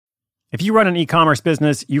If you run an e-commerce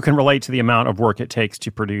business, you can relate to the amount of work it takes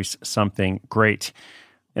to produce something great.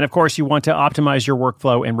 And of course, you want to optimize your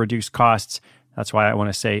workflow and reduce costs. That's why I want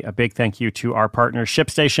to say a big thank you to our partner,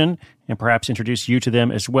 ShipStation, and perhaps introduce you to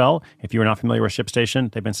them as well. If you are not familiar with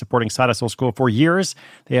ShipStation, they've been supporting Side Hustle School for years.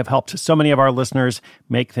 They have helped so many of our listeners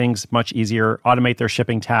make things much easier, automate their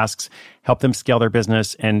shipping tasks, help them scale their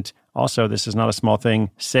business, and also, this is not a small thing,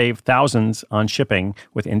 save thousands on shipping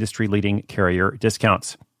with industry-leading carrier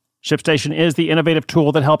discounts. ShipStation is the innovative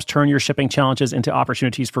tool that helps turn your shipping challenges into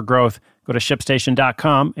opportunities for growth. Go to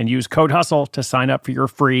ShipStation.com and use code HUSTLE to sign up for your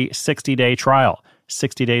free 60-day trial.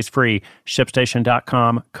 60 days free.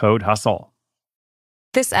 ShipStation.com, code HUSTLE.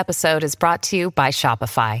 This episode is brought to you by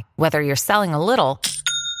Shopify. Whether you're selling a little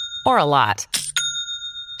or a lot,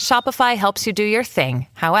 Shopify helps you do your thing,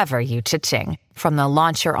 however you cha-ching. From the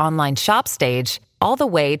launch your online shop stage, all the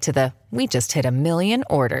way to the we just hit 1 million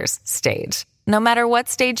orders stage. No matter what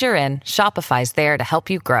stage you're in, Shopify's there to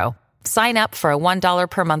help you grow. Sign up for a $1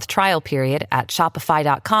 per month trial period at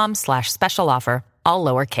shopify.com/special offer, all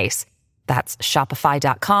lowercase. That's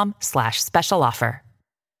shopify.com/special offer.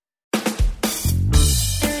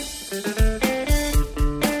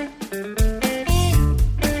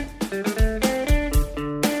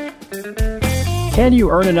 Can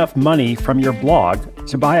you earn enough money from your blog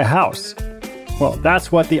to buy a house? Well,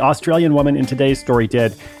 that's what the Australian woman in today's story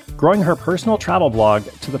did, growing her personal travel blog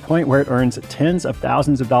to the point where it earns tens of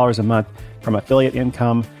thousands of dollars a month from affiliate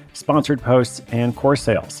income, sponsored posts, and course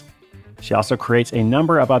sales. She also creates a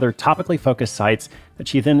number of other topically focused sites that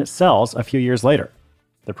she then sells a few years later.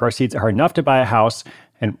 The proceeds are enough to buy a house,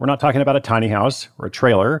 and we're not talking about a tiny house or a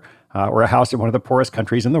trailer or a house in one of the poorest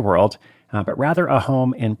countries in the world, but rather a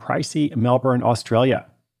home in pricey Melbourne, Australia.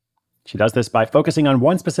 She does this by focusing on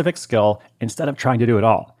one specific skill instead of trying to do it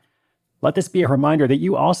all. Let this be a reminder that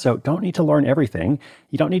you also don't need to learn everything.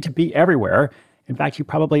 You don't need to be everywhere. In fact, you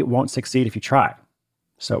probably won't succeed if you try.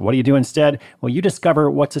 So what do you do instead? Well, you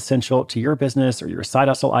discover what's essential to your business or your side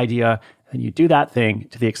hustle idea, and you do that thing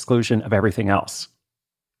to the exclusion of everything else.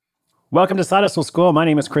 Welcome to Side Hustle School. My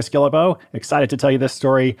name is Chris Guillebeau. Excited to tell you this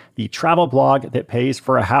story, the travel blog that pays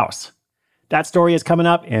for a house. That story is coming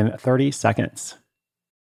up in 30 seconds.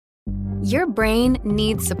 Your brain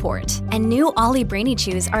needs support, and new Ollie Brainy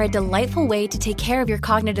Chews are a delightful way to take care of your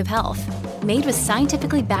cognitive health. Made with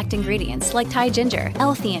scientifically backed ingredients like Thai ginger,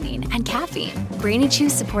 L-theanine, and caffeine, Brainy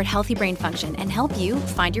Chews support healthy brain function and help you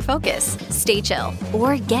find your focus, stay chill,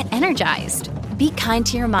 or get energized. Be kind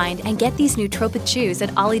to your mind and get these nootropic chews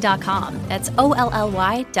at ollie.com. That's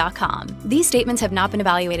OLLY.com. These statements have not been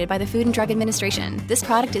evaluated by the Food and Drug Administration. This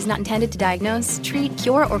product is not intended to diagnose, treat,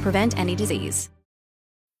 cure, or prevent any disease.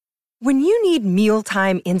 When you need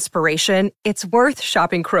mealtime inspiration, it's worth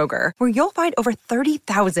shopping Kroger, where you'll find over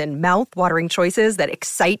 30,000 mouth-watering choices that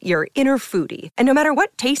excite your inner foodie. And no matter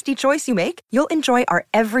what tasty choice you make, you'll enjoy our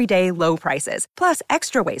everyday low prices, plus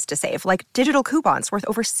extra ways to save, like digital coupons worth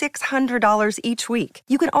over $600 each week.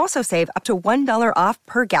 You can also save up to $1 off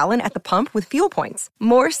per gallon at the pump with fuel points.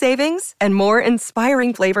 More savings and more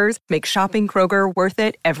inspiring flavors make shopping Kroger worth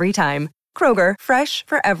it every time. Kroger, fresh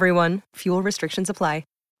for everyone. Fuel restrictions apply.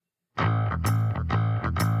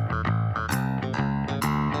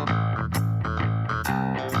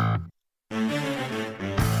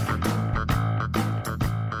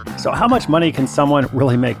 So how much money can someone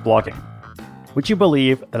really make blogging? Would you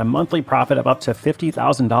believe that a monthly profit of up to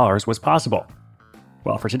 $50,000 was possible?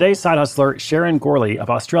 Well, for today's side hustler, Sharon Gorley of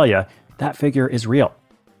Australia, that figure is real.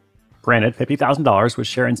 Granted, $50,000 was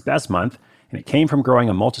Sharon's best month, and it came from growing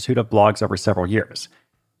a multitude of blogs over several years.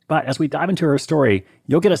 But as we dive into her story,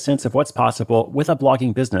 you'll get a sense of what's possible with a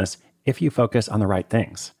blogging business if you focus on the right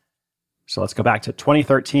things. So let's go back to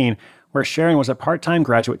 2013, where Sharon was a part-time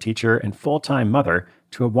graduate teacher and full-time mother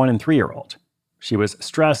to a 1- and 3-year-old. She was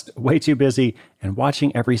stressed, way too busy, and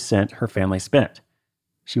watching every cent her family spent.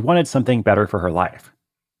 She wanted something better for her life.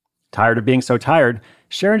 Tired of being so tired,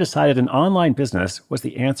 Sharon decided an online business was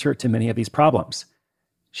the answer to many of these problems.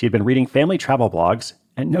 She had been reading family travel blogs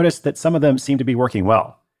and noticed that some of them seemed to be working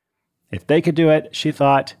well. If they could do it, she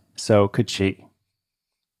thought, so could she.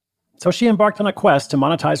 So she embarked on a quest to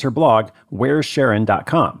monetize her blog,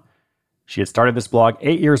 wheressharon.com. She had started this blog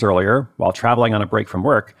 8 years earlier while traveling on a break from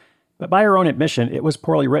work, but by her own admission, it was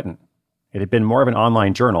poorly written. It had been more of an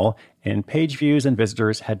online journal, and page views and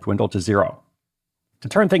visitors had dwindled to zero. To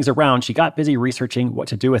turn things around, she got busy researching what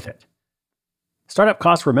to do with it. Startup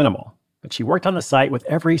costs were minimal, but she worked on the site with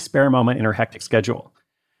every spare moment in her hectic schedule.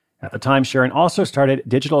 At the time, Sharon also started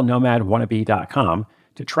digitalnomadwannabe.com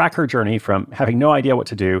to track her journey from having no idea what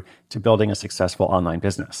to do to building a successful online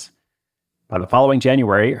business. By the following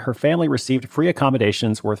January, her family received free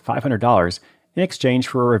accommodations worth $500 in exchange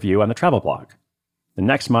for a review on the travel blog. The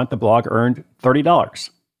next month, the blog earned $30.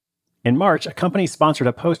 In March, a company sponsored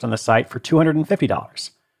a post on the site for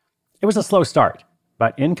 $250. It was a slow start,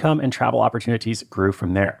 but income and travel opportunities grew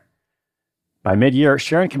from there. By mid-year,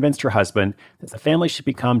 Sharon convinced her husband that the family should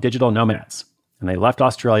become digital nomads, and they left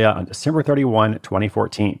Australia on December 31,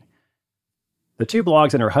 2014. The two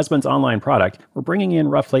blogs and her husband's online product were bringing in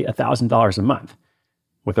roughly $1,000 a month.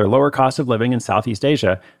 With their lower cost of living in Southeast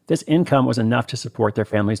Asia, this income was enough to support their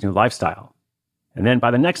family's new lifestyle. And then by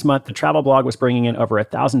the next month, the travel blog was bringing in over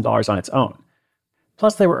 $1,000 on its own.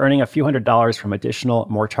 Plus, they were earning a few $100s from additional,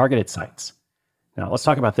 more targeted sites. Now, let's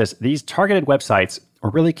talk about this. These targeted websites were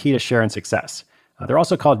really key to Sharon's success. They're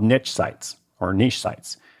also called niche sites, or niche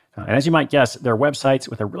sites. And as you might guess, they're websites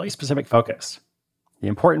with a really specific focus. The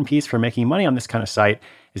important piece for making money on this kind of site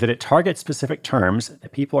is that it targets specific terms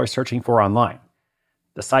that people are searching for online.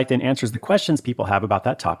 The site then answers the questions people have about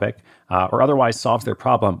that topic, or otherwise solves their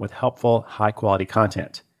problem with helpful, high-quality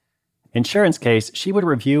content. In Sharon's case, she would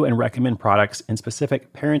review and recommend products in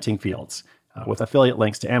specific parenting fields, with affiliate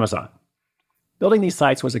links to Amazon. Building these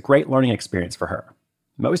sites was a great learning experience for her.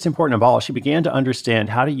 Most important of all, she began to understand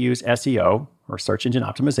how to use SEO, or search engine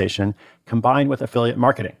optimization, combined with affiliate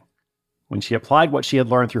marketing. When she applied what she had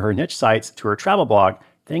learned through her niche sites to her travel blog,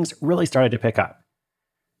 things really started to pick up.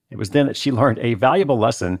 It was then that she learned a valuable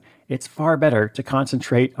lesson. It's far better to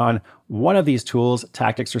concentrate on one of these tools,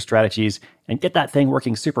 tactics, or strategies and get that thing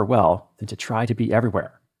working super well than to try to be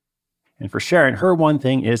everywhere. And for Sharon, her one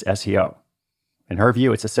thing is SEO. In her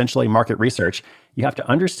view, it's essentially market research. You have to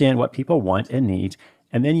understand what people want and need,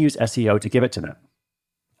 and then use SEO to give it to them.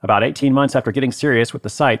 About 18 months after getting serious with the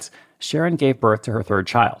sites, Sharon gave birth to her third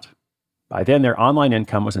child. By then, their online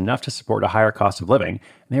income was enough to support a higher cost of living,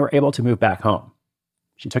 and they were able to move back home.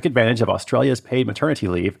 She took advantage of Australia's paid maternity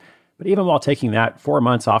leave, but even while taking that 4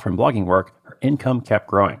 months off from blogging work, her income kept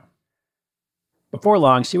growing. Before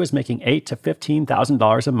long, she was making $8,000 to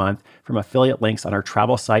 $15,000 a month from affiliate links on her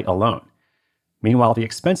travel site alone. Meanwhile, the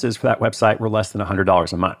expenses for that website were less than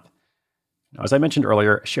 $100 a month. Now, as I mentioned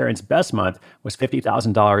earlier, Sharon's best month was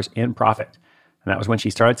 $50,000 in profit, and that was when she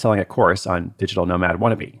started selling a course on Digital Nomad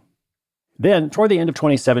Wannabe. Then, toward the end of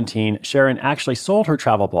 2017, Sharon actually sold her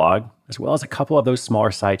travel blog, as well as a couple of those smaller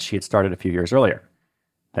sites she had started a few years earlier.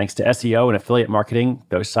 Thanks to SEO and affiliate marketing,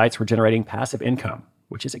 those sites were generating passive income,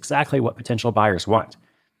 which is exactly what potential buyers want.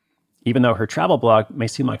 Even though her travel blog may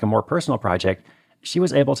seem like a more personal project, she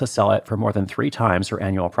was able to sell it for more than 3 times her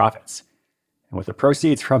annual profits. And with the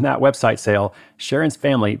proceeds from that website sale, Sharon's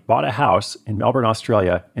family bought a house in Melbourne,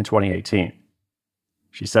 Australia in 2018.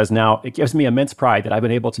 She says now, "It gives me immense pride that I've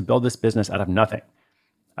been able to build this business out of nothing.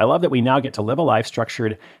 I love that we now get to live a life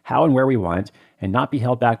structured how and where we want and not be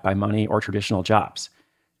held back by money or traditional jobs.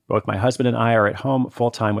 Both my husband and I are at home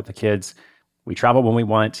full-time with the kids. We travel when we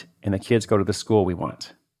want, and the kids go to the school we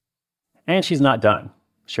want." And she's not done.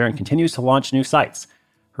 Sharon continues to launch new sites.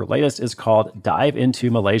 Her latest is called Dive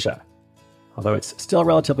Into Malaysia. Although it's still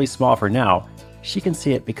relatively small for now, she can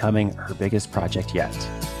see it becoming her biggest project yet.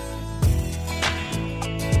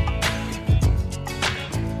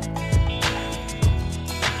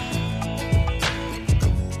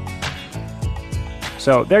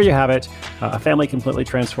 So there you have it. A family completely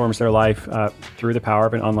transforms their life through the power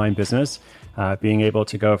of an online business. Being able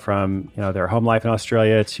to go from their home life in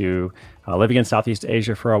Australia to living in Southeast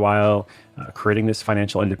Asia for a while, creating this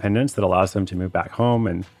financial independence that allows them to move back home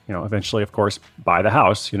and eventually, of course, buy the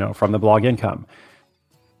house from the blog income.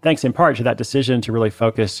 Thanks in part to that decision to really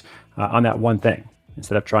focus on that one thing.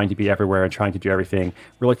 Instead of trying to be everywhere and trying to do everything,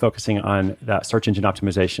 really focusing on that search engine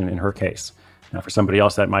optimization in her case. Now, for somebody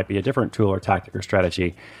else, that might be a different tool or tactic or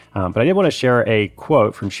strategy. But I did want to share a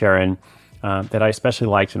quote from Sharon that I especially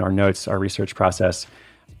liked in our notes, our research process.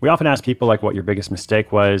 We often ask people what your biggest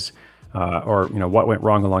mistake was, or what went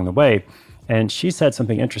wrong along the way. And she said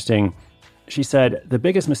something interesting. She said, "The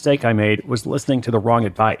biggest mistake I made was listening to the wrong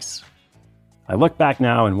advice. I look back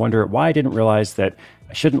now and wonder why I didn't realize that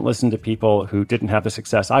I shouldn't listen to people who didn't have the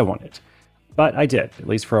success I wanted. But I did, at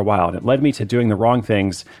least for a while, and it led me to doing the wrong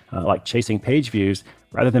things, like chasing page views,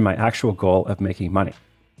 rather than my actual goal of making money."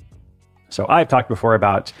 So I've talked before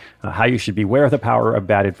about how you should beware of the power of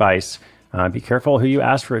bad advice. Be careful who you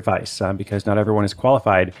ask for advice, because not everyone is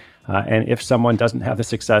qualified. And if someone doesn't have the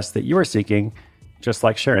success that you are seeking, just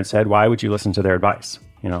like Sharon said, why would you listen to their advice?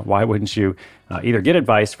 Why wouldn't you either get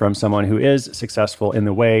advice from someone who is successful in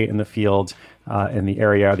the way, in the field, in the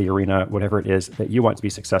area, the arena, whatever it is that you want to be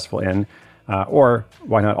successful in? Or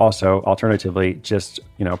why not also, alternatively, just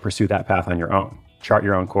pursue that path on your own. Chart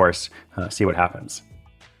your own course, see what happens.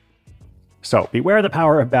 So beware the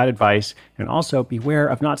power of bad advice, and also beware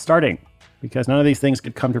of not starting, because none of these things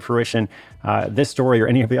could come to fruition, this story or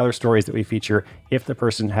any of the other stories that we feature, if the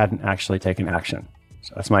person hadn't actually taken action.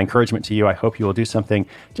 So that's my encouragement to you. I hope you will do something,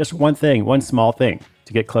 just one thing, one small thing,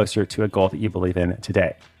 to get closer to a goal that you believe in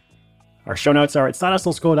today. Our show notes are at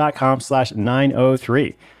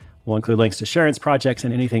sidehustleschool.com/903. We'll include links to Sharon's projects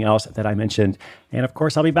and anything else that I mentioned. And of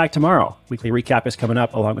course, I'll be back tomorrow. Weekly Recap is coming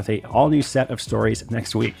up, along with an all-new set of stories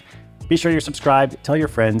next week. Be sure you're subscribed. Tell your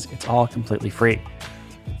friends. It's all completely free.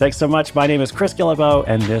 Thanks so much. My name is Chris Guillebeau,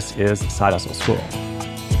 and this is Side Hustle School.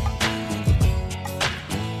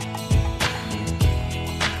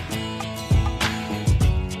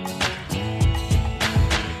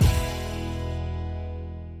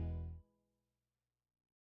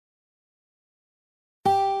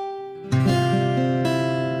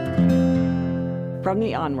 From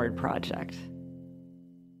the Onward Project.